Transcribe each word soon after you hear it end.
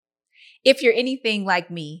If you're anything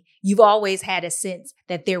like me, you've always had a sense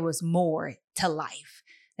that there was more to life,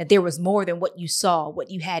 that there was more than what you saw,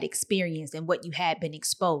 what you had experienced, and what you had been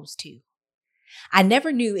exposed to. I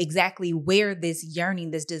never knew exactly where this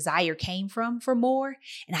yearning, this desire came from for more,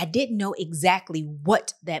 and I didn't know exactly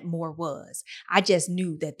what that more was. I just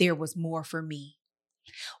knew that there was more for me.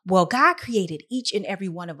 Well, God created each and every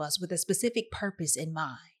one of us with a specific purpose in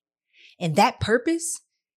mind. And that purpose,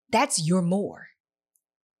 that's your more.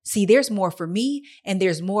 See, there's more for me and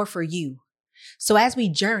there's more for you. So as we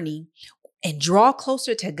journey and draw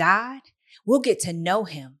closer to God, we'll get to know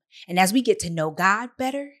him. And as we get to know God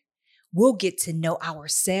better, we'll get to know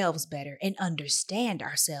ourselves better and understand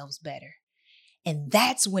ourselves better. And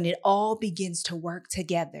that's when it all begins to work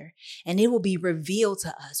together and it will be revealed to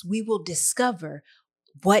us. We will discover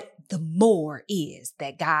what the more is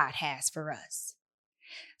that God has for us.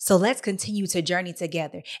 So let's continue to journey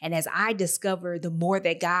together. And as I discover the more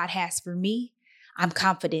that God has for me, I'm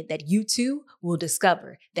confident that you too will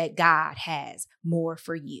discover that God has more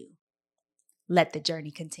for you. Let the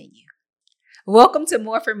journey continue. Welcome to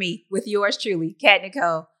More For Me with yours truly, Kat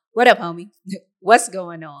Nicole. What up, homie? What's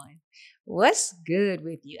going on? What's good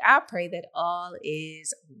with you? I pray that all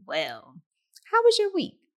is well. How was your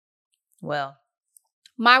week? Well,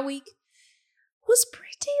 my week was pretty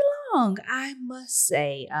long, I must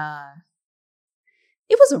say.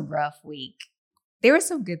 It was a rough week. There were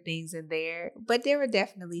some good things in there, but there were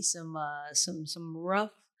definitely some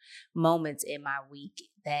rough moments in my week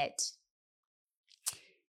that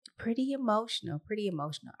pretty emotional.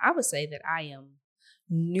 I would say that I am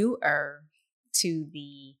newer to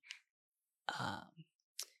the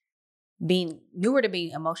being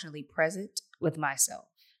emotionally present with myself.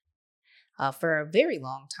 For a very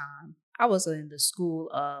long time, I was in the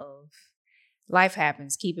school of life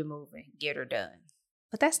happens, keep it moving, get her done.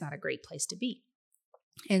 But that's not a great place to be.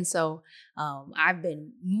 And so I've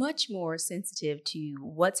been much more sensitive to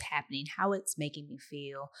what's happening, how it's making me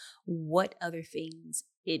feel, what other things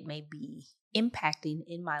it may be impacting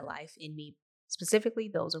in my life, in me specifically,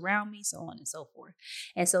 those around me, so on and so forth.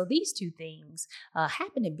 And so these two things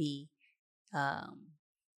happen to be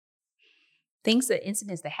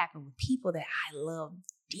incidents that happen with people that I love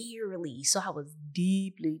dearly. So I was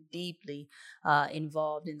deeply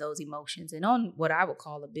involved in those emotions and on what I would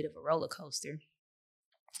call a bit of a roller coaster.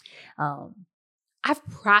 I've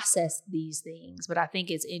processed these things, but I think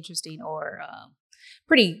it's interesting or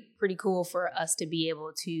pretty cool for us to be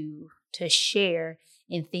able to share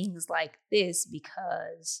in things like this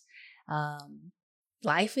because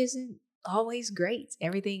life isn't always great.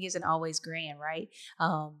 Everything isn't always grand, right?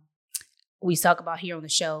 We talk about here on the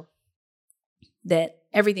show that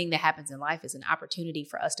everything that happens in life is an opportunity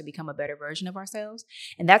for us to become a better version of ourselves.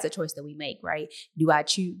 And that's a choice that we make, right? Do I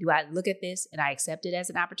look at this and I accept it as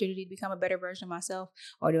an opportunity to become a better version of myself?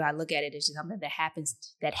 Or do I look at it as just something that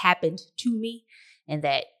happened to me and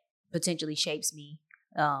that potentially shapes me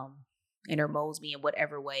and or molds me in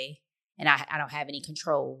whatever way? And I don't have any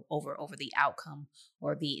control over the outcome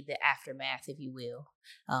or the aftermath, if you will.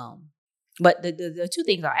 But the two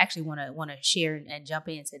things I actually want to share and jump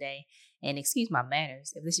in today, and excuse my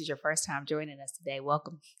manners. If this is your first time joining us today,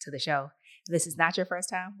 welcome to the show. If this is not your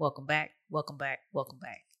first time, welcome back.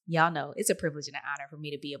 Y'all know it's a privilege and an honor for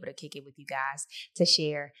me to be able to kick it with you guys, to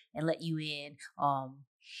share and let you in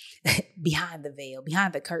behind the veil,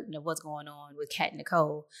 behind the curtain of what's going on with Kat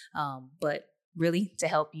Nicole. But really to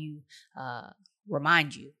help you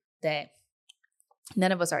remind you that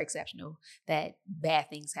none of us are exceptional, that bad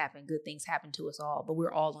things happen, good things happen to us all, but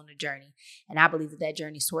we're all on a journey. And I believe that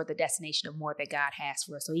journey is toward the destination of more that God has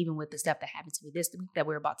for us. So even with the stuff that happened to me this week that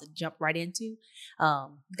we're about to jump right into,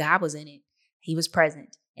 God was in it. He was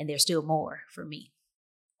present, and there's still more for me.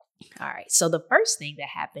 All right. So the first thing that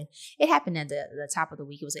happened, it happened at the top of the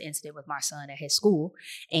week. It was an incident with my son at his school.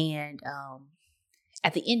 And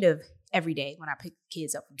at the end of every day when I pick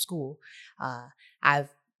kids up from school, I'm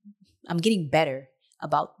getting better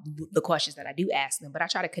about the questions that I do ask them, but I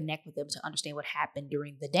try to connect with them to understand what happened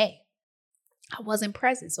during the day. I wasn't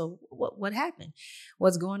present. So what happened?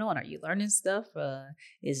 What's going on? Are you learning stuff?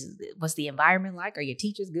 What's the environment like? Are your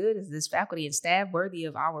teachers good? Is this faculty and staff worthy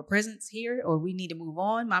of our presence here? Or we need to move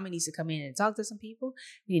on? Mama needs to come in and talk to some people.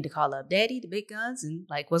 We need to call up daddy, the big guns, and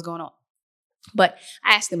like, what's going on? But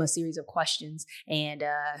I asked them a series of questions, and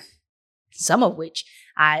some of which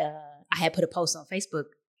I had put a post on Facebook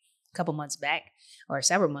a couple months back or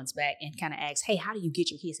several months back and kind of asked, hey, how do you get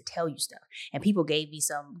your kids to tell you stuff? And people gave me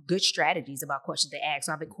some good strategies about questions they asked.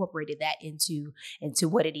 So I've incorporated that into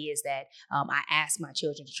what it is that I ask my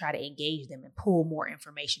children to try to engage them and pull more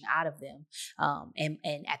information out of them.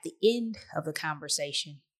 And at the end of the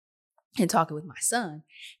conversation, and talking with my son,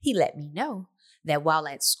 he let me know that while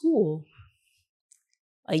at school,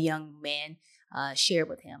 a young man shared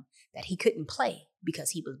with him that he couldn't play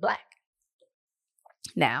because he was Black.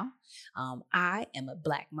 Now, I am a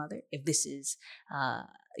Black mother. If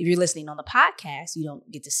you're listening on the podcast, you don't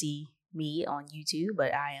get to see me on YouTube,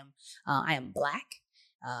 but I am Black.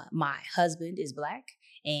 My husband is Black,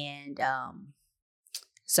 and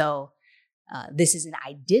so this is an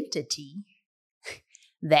identity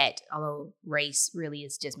that, although race really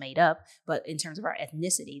is just made up, but in terms of our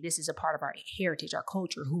ethnicity, this is a part of our heritage, our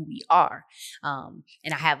culture, who we are.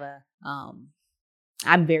 And I have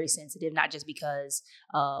I'm very sensitive, not just because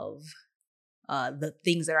of the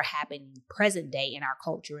things that are happening present day in our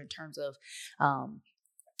culture in terms of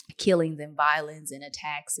killings and violence and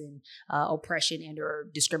attacks and oppression and or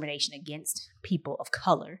discrimination against people of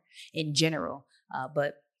color in general,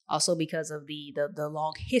 but also because of the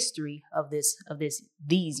long history of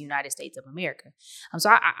these United States of America. So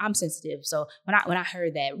I'm sensitive. So when I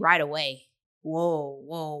heard that right away,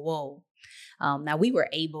 whoa. Now we were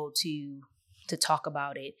able to talk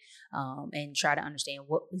about it and try to understand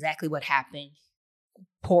exactly what happened.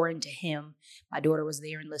 Pour into him. My daughter was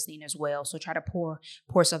there and listening as well. So try to pour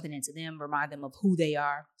something into them, remind them of who they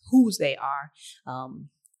are, whose they are.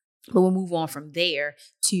 But we'll move on from there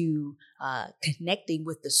to connecting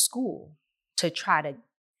with the school to try to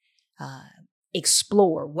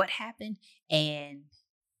explore what happened and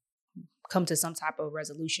come to some type of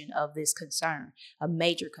resolution of this concern, a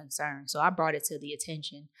major concern. So I brought it to the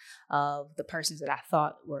attention of the persons that I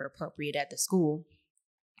thought were appropriate at the school.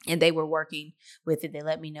 And they were working with it. They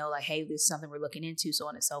let me know, like, hey, this is something we're looking into, so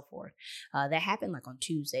on and so forth. That happened like on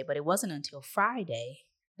Tuesday, but it wasn't until Friday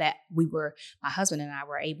that my husband and I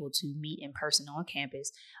were able to meet in person on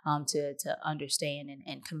campus to understand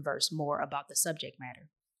and converse more about the subject matter.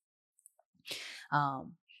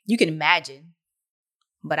 You can imagine,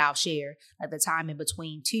 but I'll share, at the time in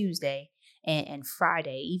between Tuesday and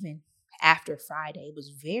Friday, even after Friday, it was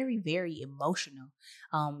very, very emotional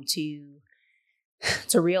to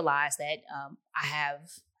realize that I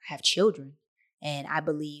have children, and I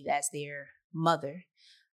believe as their mother,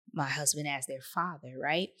 my husband as their father,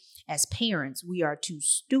 right? As parents, we are to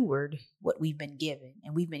steward what we've been given,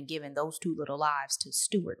 and we've been given those two little lives to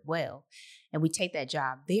steward well, and we take that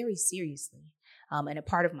job very seriously. And a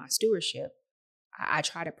part of my stewardship, I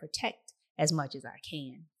try to protect as much as I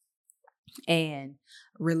can, and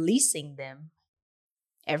releasing them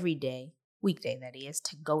every day, weekday that is,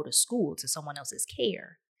 to go to school, to someone else's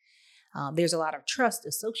care. There's a lot of trust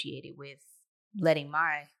associated with letting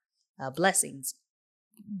my blessings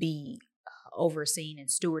be overseen and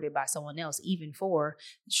stewarded by someone else, even for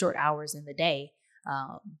short hours in the day.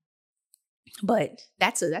 But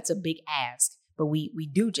that's a big ask. But we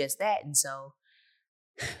do just that, and so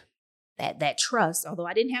that trust, although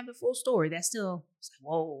I didn't have the full story, that's still,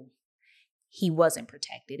 whoa. He wasn't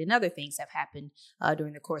protected. And other things have happened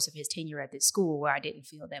during the course of his tenure at this school where I didn't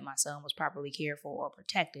feel that my son was properly cared for or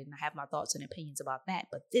protected. And I have my thoughts and opinions about that.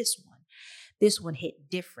 But this one hit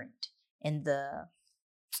different in the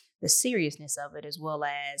seriousness of it, as well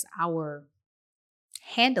as our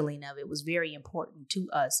handling of it was very important to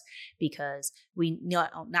us, because we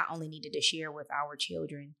not only needed to share with our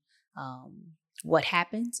children what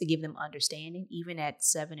happened, to give them understanding, even at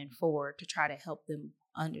 7 and 4, to try to help them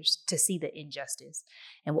to see the injustice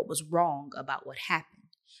and what was wrong about what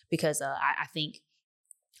happened. Because I think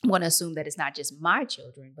I want to assume that it's not just my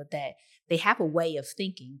children, but that they have a way of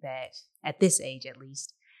thinking that, at this age at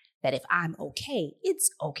least, that if I'm okay, it's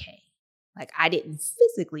okay. Like, I didn't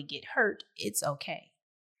physically get hurt, it's okay.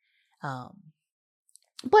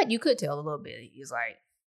 But you could tell a little bit. He's like,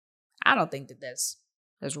 I don't think that's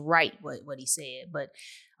right what he said, but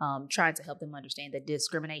trying to help them understand that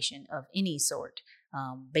discrimination of any sort,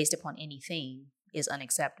 based upon anything, is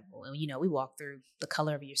unacceptable. And we walk through the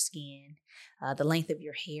color of your skin, the length of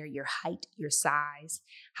your hair, your height, your size,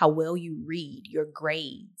 how well you read, your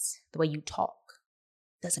grades, the way you talk.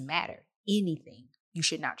 Doesn't matter. Anything. You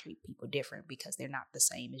should not treat people different because they're not the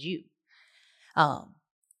same as you. But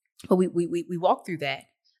we walk through that,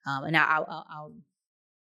 and I'll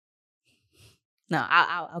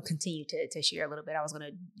continue to share a little bit. I was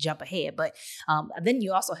going to jump ahead, but then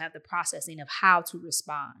you also have the processing of how to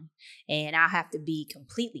respond. And I have to be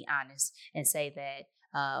completely honest and say that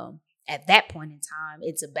at that point in time,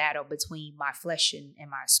 it's a battle between my flesh and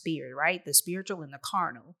my spirit, right? The spiritual and the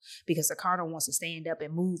carnal, because the carnal wants to stand up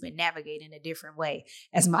and move and navigate in a different way.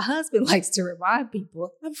 As my husband likes to remind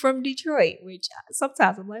people, I'm from Detroit, which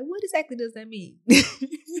sometimes I'm like, what exactly does that mean?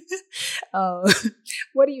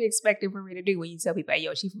 What are you expecting for me to do when you tell people, hey,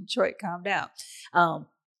 yo, she's from Detroit, calm down?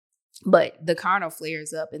 But the carnal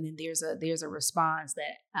flares up, and then there's a response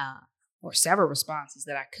that or several responses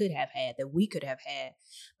that I could have had, that we could have had,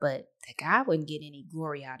 but that God wouldn't get any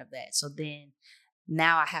glory out of that. So then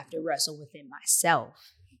now I have to wrestle within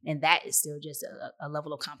myself. And that is still just a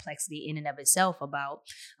level of complexity in and of itself about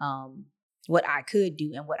what I could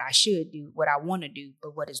do and what I should do, what I want to do,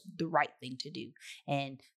 but what is the right thing to do.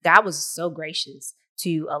 And God was so gracious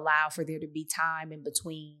to allow for there to be time in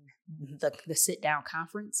between the sit down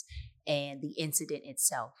conference and the incident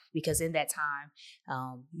itself, because in that time,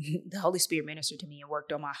 the Holy Spirit ministered to me and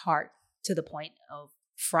worked on my heart to the point of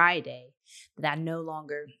Friday that I no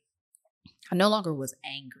longer was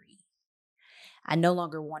angry. I no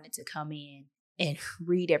longer wanted to come in and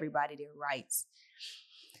read everybody their rights,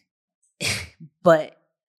 but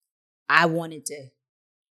I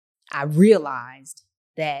realized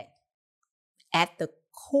that at the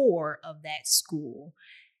core of that school,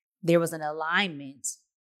 there was an alignment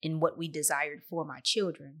in what we desired for my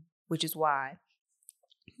children, which is why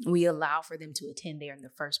we allow for them to attend there in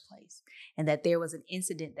the first place. And that there was an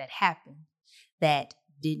incident that happened that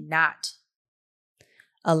did not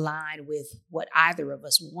align with what either of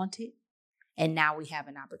us wanted. And now we have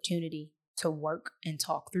an opportunity to work and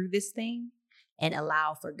talk through this thing and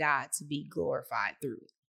allow for God to be glorified through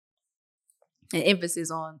it. An emphasis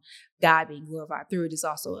on God being glorified through it is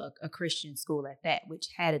also a Christian school at that, which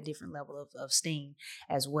had a different level of steam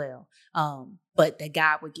as well. But that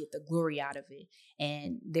God would get the glory out of it.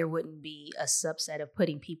 And there wouldn't be a subset of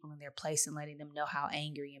putting people in their place and letting them know how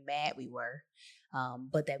angry and mad we were.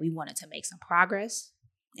 But that we wanted to make some progress.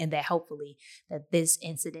 And that hopefully that this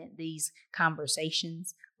incident, these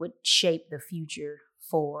conversations would shape the future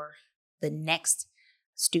for the next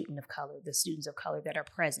student of color, the students of color that are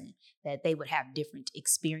present, that they would have different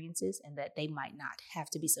experiences and that they might not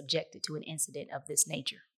have to be subjected to an incident of this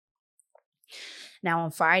nature. Now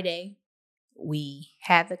on Friday, we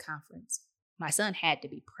had the conference. My son had to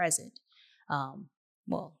be present.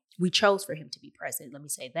 Well, we chose for him to be present, let me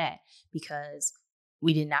say that, because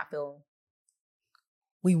we did not feel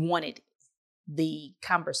we wanted the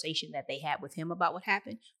conversation that they had with him about what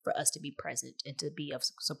happened for us to be present and to be of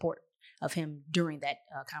support of him during that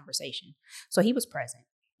conversation. So he was present.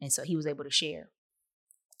 And so he was able to share.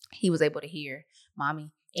 He was able to hear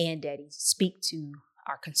mommy and daddy speak to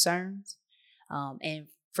our concerns, and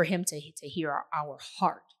for him to hear our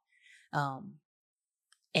heart,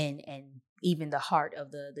 and even the heart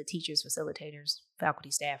of the teachers, facilitators,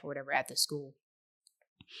 faculty, staff, or whatever at the school.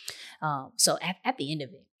 So at the end of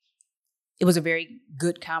it, it was a very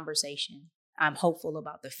good conversation. I'm hopeful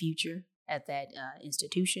about the future at that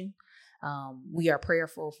institution. We are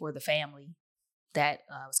prayerful for the family that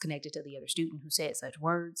was connected to the other student who said such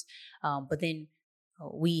words. But then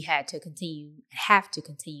we have to continue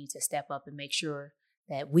to step up and make sure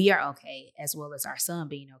that we are okay, as well as our son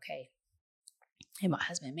being okay. And my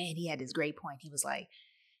husband, man, he had this great point. He was like,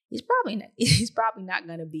 he's probably not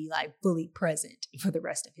going to be like fully present for the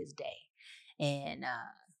rest of his day. And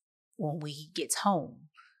when he gets home,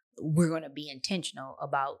 we're going to be intentional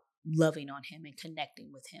about loving on him and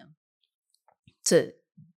connecting with him to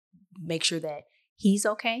make sure that he's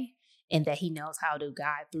okay and that he knows how to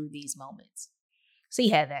guide through these moments. So he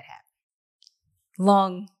had that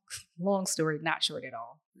happen. Long story, not short at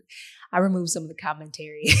all. I removed some of the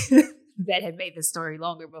commentary that had made the story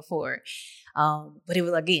longer before. But it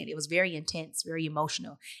was very intense, very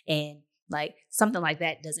emotional. And like something like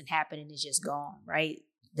that doesn't happen and it's just gone, right?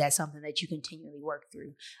 That's something that you continually work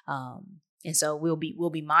through. And so we'll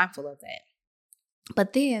be mindful of that.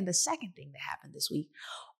 But then the second thing that happened this week,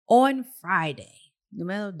 on Friday,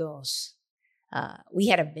 numero dos, we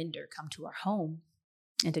had a vendor come to our home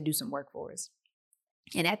and to do some work for us.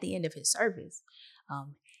 And at the end of his service,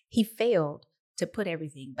 he failed to put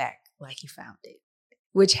everything back like he found it,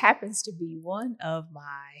 which happens to be one of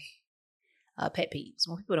my pet peeves.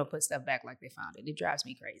 When people don't put stuff back like they found it, it drives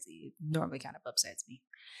me crazy. It normally kind of upsets me.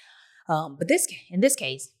 But in this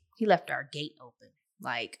case, he left our gate open,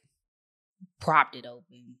 like propped it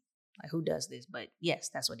open. Like, who does this? But yes,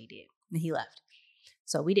 that's what he did. And he left.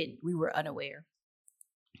 So we were unaware.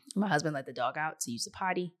 My husband let the dog out to use the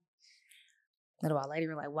potty. A little while later,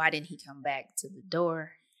 we're like, why didn't he come back to the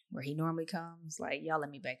door where he normally comes? Like, y'all let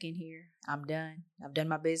me back in here. I'm done. I've done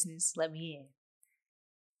my business. Let me in.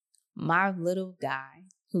 My little guy,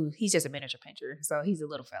 he's just a miniature pincher, so he's a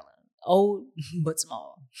little fella. Old, but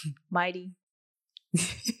small. Mighty,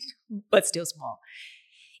 but still small.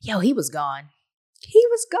 Yo, he was gone. He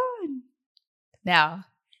was gone. Now,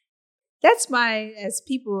 that's my, as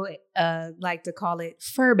people like to call it,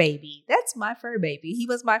 fur baby. That's my fur baby. He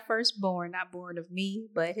was my firstborn, not born of me,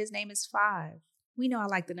 but his name is 5. We know I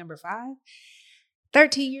like the number 5.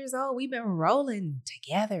 13 years old, we've been rolling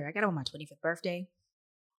together. I got on my 25th birthday.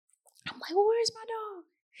 I'm like, well, where's my dog?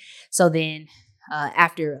 So then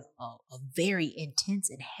after a very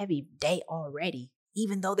intense and heavy day already,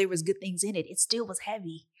 even though there was good things in it, it still was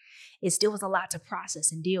heavy. It still was a lot to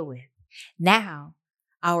process and deal with. Now,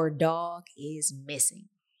 our dog is missing.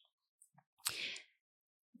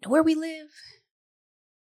 Where we live,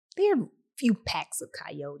 there are a few packs of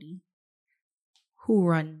coyote who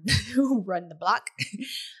run the block.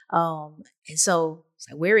 And so it's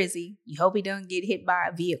like, where is he? You hope he doesn't get hit by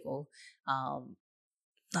a vehicle. No,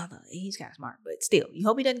 he's kind of smart, but still, you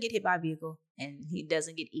hope he doesn't get hit by a vehicle and he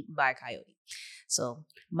doesn't get eaten by a coyote. So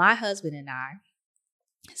my husband and I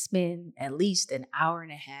spend at least an hour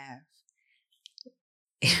and a half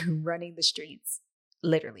running the streets.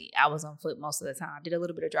 Literally, I was on foot most of the time. I did a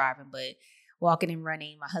little bit of driving, but walking and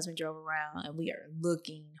running, my husband drove around and we are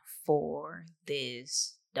looking for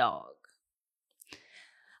this dog.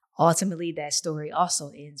 Ultimately, that story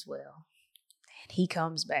also ends well. And he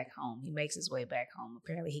comes back home. He makes his way back home.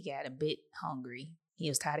 Apparently, he got a bit hungry. He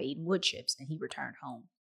was tired of eating wood chips and he returned home.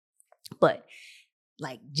 But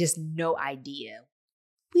like, just no idea.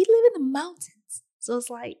 We live in the mountains. So it's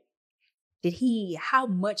like, how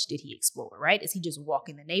much did he explore, right? Is he just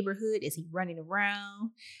walking the neighborhood? Is he running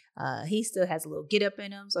around? He still has a little get up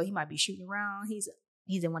in him, so he might be shooting around.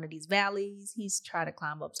 He's in one of these valleys. He's trying to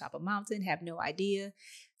climb up top of a mountain, have no idea.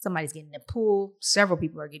 Somebody's getting a pool. Several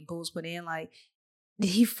people are getting pools put in. Like, did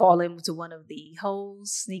he fall into one of the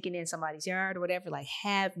holes, sneaking in somebody's yard or whatever? Like,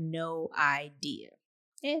 have no idea.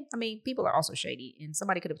 And I mean, people are also shady and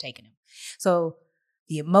somebody could have taken him. So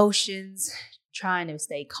the emotions, trying to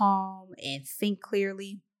stay calm and think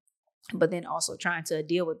clearly, but then also trying to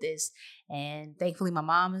deal with this. And thankfully, my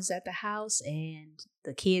mom is at the house and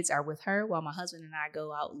the kids are with her while my husband and I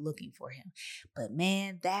go out looking for him. But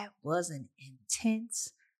man, that was an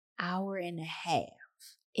intense hour and a half.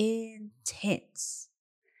 Intense.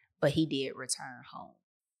 But he did return home.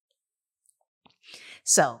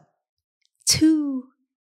 So, 2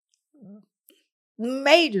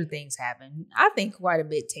 major things happened. I think quite a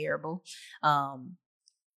bit terrible.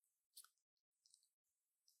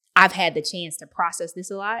 I've had the chance to process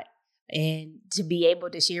this a lot and to be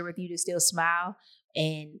able to share with you, to still smile,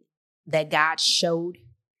 and that God showed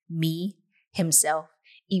me himself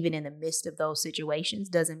even in the midst of those situations.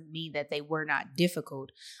 Doesn't mean that they were not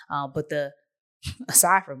difficult. But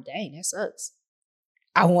aside from, dang, that sucks,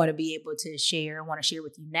 I want to be able to share. I want to share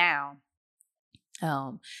with you now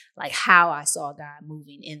like how I saw God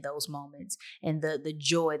moving in those moments and the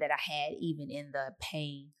joy that I had even in the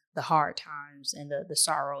pain, the hard times, and the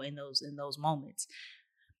sorrow in those moments.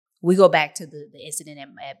 We go back to the incident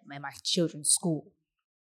at my children's school.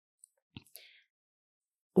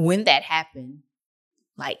 When that happened,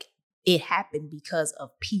 like, it happened because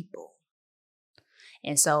of people.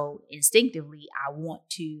 And so instinctively, I want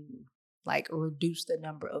to like reduce the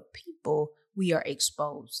number of people we are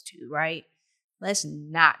exposed to, right? Let's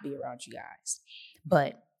not be around you guys.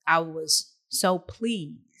 But I was so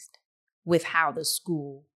pleased with how the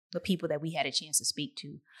school, the people that we had a chance to speak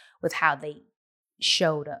to, with how they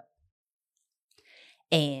showed up.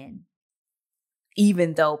 And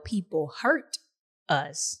even though people hurt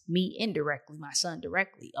us, me indirectly, my son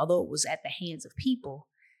directly, although it was at the hands of people,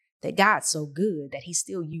 that God's so good that he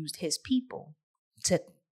still used his people to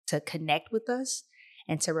connect with us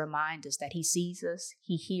and to remind us that he sees us,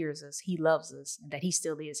 he hears us, he loves us, and that he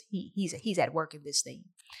still is. He's at work in this thing.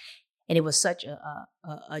 And it was such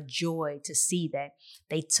a joy to see that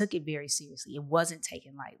they took it very seriously. It wasn't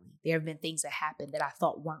taken lightly. There have been things that happened that I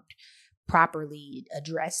thought weren't properly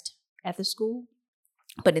addressed at the school.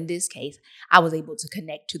 But in this case, I was able to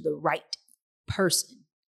connect to the right person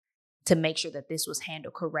to make sure that this was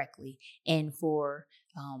handled correctly, and for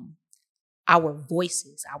our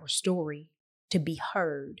voices, our story to be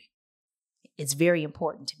heard. It's very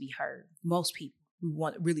important to be heard. Most people,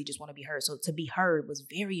 really just want to be heard. So to be heard was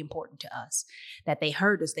very important to us, that they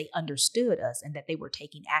heard us, they understood us, and that they were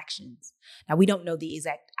taking actions. Now, we don't know the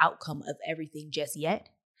exact outcome of everything just yet,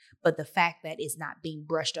 but the fact that it's not being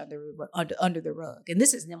brushed under the rug. And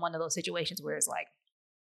this isn't one of those situations where it's like,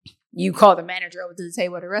 you call the manager over to the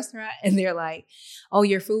table at a restaurant and they're like, oh,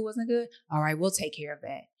 your food wasn't good? All right, we'll take care of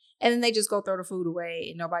that. And then they just go throw the food away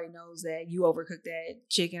and nobody knows that you overcooked that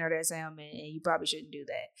chicken or that salmon and you probably shouldn't do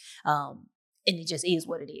that. And it just is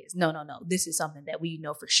what it is. No. This is something that we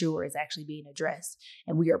know for sure is actually being addressed.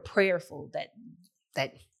 And we are prayerful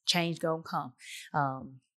that change gonna come.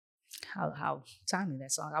 How timely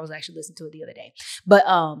that song. I was actually listening to it the other day. But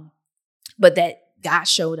God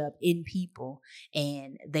showed up in people,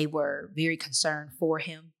 and they were very concerned for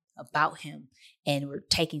him, about him, and were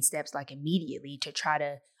taking steps like immediately to try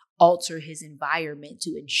to alter his environment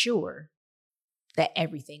to ensure that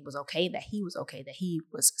everything was okay, that he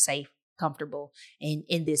was safe, comfortable, and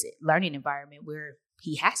in this learning environment where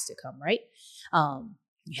he has to come, right?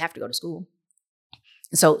 You have to go to school.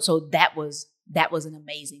 So that was an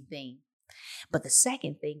amazing thing. But the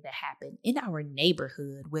second thing that happened in our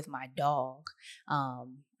neighborhood with my dog,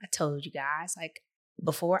 I told you guys, like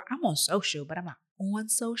before, I'm on social, but I'm not on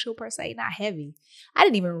social per se, not heavy. I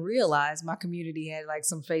didn't even realize my community had like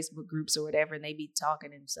some Facebook groups or whatever, and they be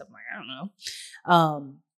talking and stuff like, I don't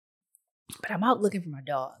know. But I'm out looking for my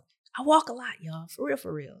dog. I walk a lot, y'all, for real,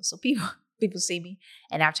 for real. So people see me,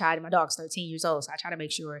 and I've tried. My dog's 13 years old, so I try to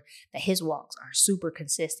make sure that his walks are super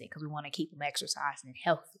consistent because we want to keep him exercising and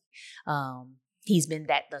healthy. He's been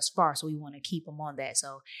that thus far, so we want to keep him on that.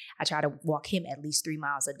 So I try to walk him at least 3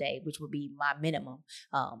 miles a day, which would be my minimum.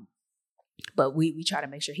 But we try to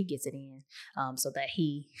make sure he gets it in, so that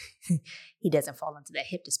he doesn't fall into that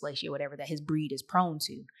hip dysplasia or whatever that his breed is prone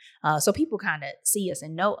to. So people kind of see us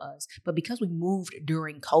and know us. But because we moved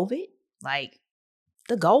during COVID, like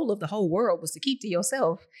the goal of the whole world was to keep to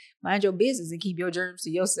yourself, mind your business, and keep your germs to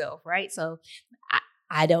yourself, right? So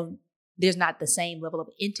I don't. There's not the same level of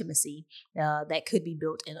intimacy that could be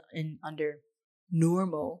built in under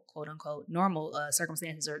normal, quote unquote, normal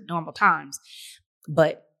circumstances or normal times.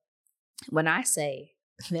 But when I say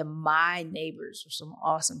that my neighbors were some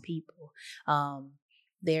awesome people,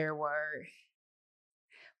 there were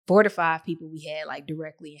 4 to 5 people we had like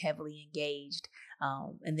directly and heavily engaged,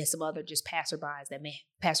 and then some other just passerbyers that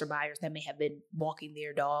may have been walking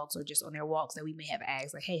their dogs or just on their walks that we may have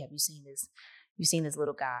asked, like, hey, have you seen this? You seen this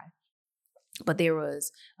little guy? But there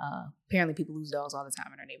was apparently people lose dogs all the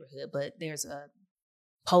time in our neighborhood. But there was a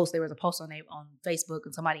post on Facebook,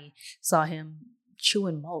 and somebody saw him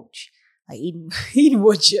chewing mulch, like eating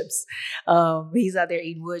wood chips. He's out there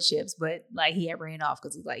eating wood chips, but like he had ran off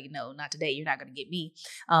because he's like, not today. You're not going to get me.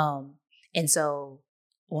 And so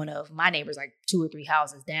one of my neighbors, like 2 or 3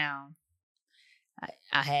 houses down,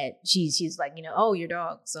 she's like, oh, your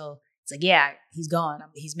dog. So it's like, yeah, he's gone.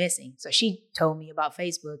 He's missing. So she told me about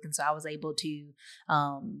Facebook. And so I was able to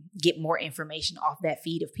get more information off that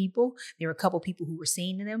feed of people. There were a couple people who were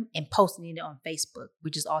seeing them and posting it on Facebook,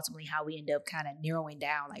 which is ultimately how we end up kind of narrowing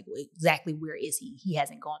down, like, exactly where is he? He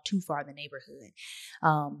hasn't gone too far in the neighborhood.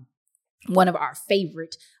 One of our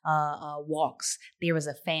favorite walks, there was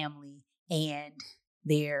a family, and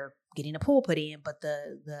they're getting a pool put in, but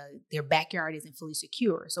their backyard isn't fully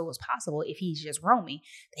secure. So it was possible, if he's just roaming,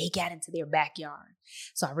 that he got into their backyard.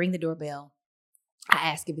 So I ring the doorbell. I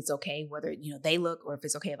ask if it's okay, whether they look, or if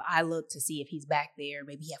it's okay if I look, to see if he's back there.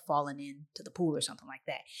 Maybe he had fallen into the pool or something like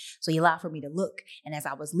that. So he allowed for me to look. And as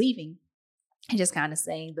I was leaving, and just kind of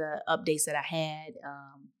saying the updates that I had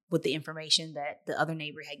with the information that the other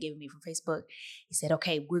neighbor had given me from Facebook, he said,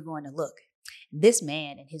 okay, we're going to look. This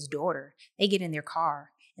man and his daughter, they get in their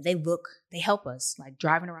car and they help us, like,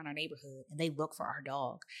 driving around our neighborhood, and they look for our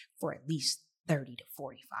dog for at least 30 to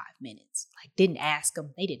 45 minutes. Like, didn't ask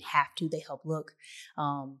them. They didn't have to. They helped look.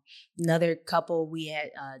 Another couple we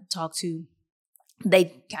had talked to,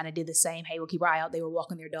 they kind of did the same. Hey, we'll keep our eye out. They were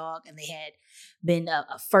walking their dog, and they had been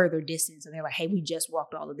a further distance. And they're like, hey, we just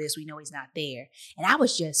walked all of this. We know he's not there. And I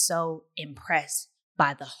was just so impressed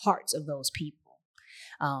by the hearts of those people.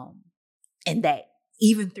 And that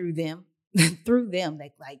even through them,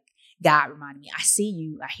 that, like, God reminded me, I see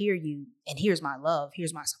you, I hear you, and here's my love,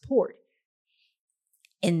 here's my support.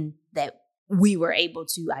 And that we were able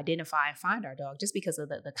to identify and find our dog just because of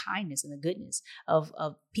the kindness and the goodness of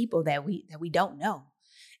people that we don't know.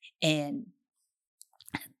 And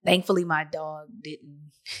thankfully, my dog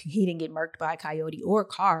didn't get murked by a coyote or a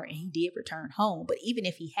car, and he did return home. But even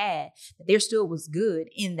if he had, there still was good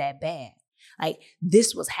in that bad. Like,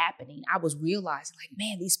 this was happening. I was realizing, like,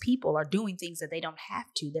 man, these people are doing things that they don't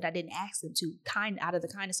have to, that I didn't ask them to, out of the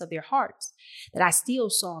kindness of their hearts. That I still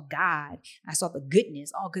saw God. I saw the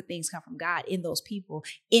goodness. All good things come from God in those people,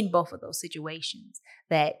 in both of those situations.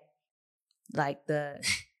 That, like, the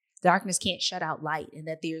darkness can't shut out light, and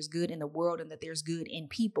that there's good in the world, and that there's good in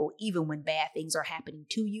people, even when bad things are happening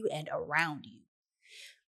to you and around you.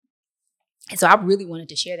 And so I really wanted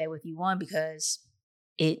to share that with you, one, because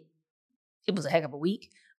it was a heck of a week,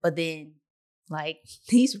 but then, like,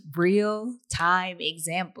 these real time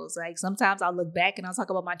examples, like, sometimes I'll look back and I'll talk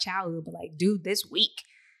about my childhood, but, like, dude, this week,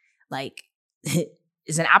 like,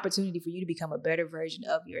 is an opportunity for you to become a better version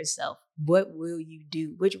of yourself. What will you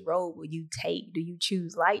do? Which road will you take? Do you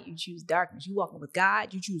choose light? You choose darkness? You walking with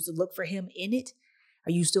God? You choose to look for him in it?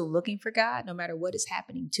 Are you still looking for God no matter what is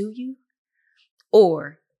happening to you?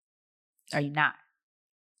 Or are you not?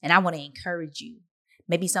 And I want to encourage you.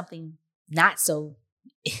 Maybe something not so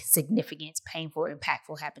significant, painful, or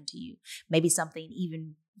impactful happened to you. Maybe something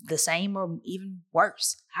even the same or even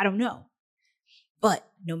worse. I don't know. But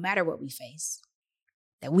no matter what we face,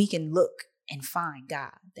 that we can look and find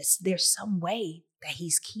God. There's some way that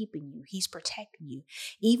he's keeping you. He's protecting you.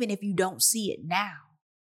 Even if you don't see it now.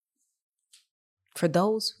 For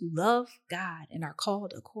those who love God and are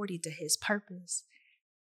called according to his purpose,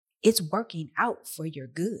 it's working out for your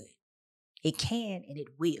good. It can and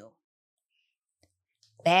it will.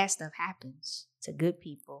 Bad stuff happens to good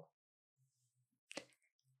people.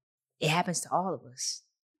 It happens to all of us.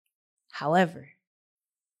 However,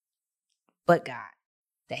 but God,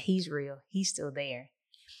 that he's real, he's still there.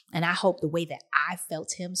 And I hope the way that I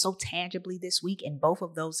felt him so tangibly this week in both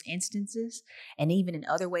of those instances, and even in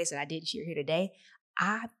other ways that I didn't share here today,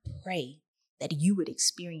 I pray that you would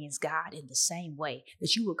experience God in the same way,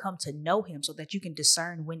 that you will come to know him so that you can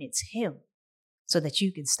discern when it's him, so that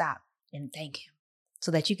you can stop and thank him,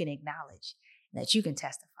 so that you can acknowledge, that you can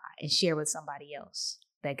testify and share with somebody else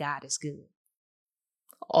that God is good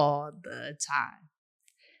all the time.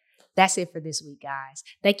 That's it for this week, guys.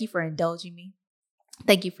 Thank you for indulging me.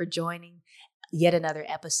 Thank you for joining yet another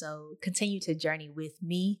episode. Continue to journey with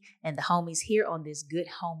me and the homies here on this good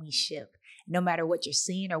homie ship. No matter what you're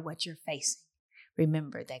seeing or what you're facing,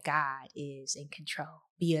 remember that God is in control.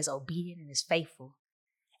 Be as obedient and as faithful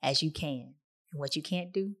as you can. And what you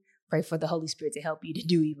can't do, pray for the Holy Spirit to help you to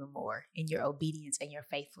do even more in your obedience and your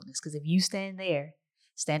faithfulness. Because if you stand there,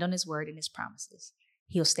 stand on his word and his promises,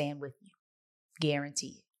 he'll stand with you.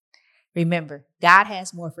 Guarantee it. Remember, God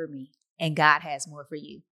has more for me and God has more for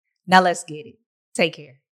you. Now let's get it. Take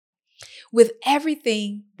care. With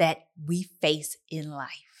everything that we face in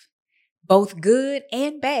life, both good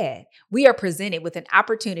and bad, we are presented with an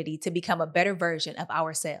opportunity to become a better version of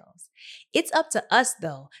ourselves. It's up to us,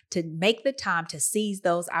 though, to make the time to seize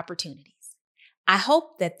those opportunities. I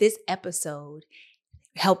hope that this episode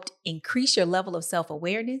helped increase your level of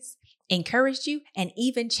self-awareness, encouraged you, and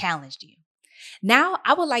even challenged you. Now,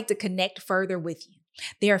 I would like to connect further with you.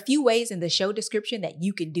 There are a few ways in the show description that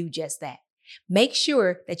you can do just that. Make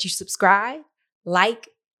sure that you subscribe, like,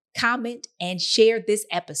 comment, and share this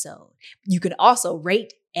episode. You can also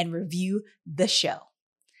rate and review the show.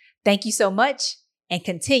 Thank you so much and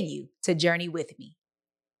continue to journey with me.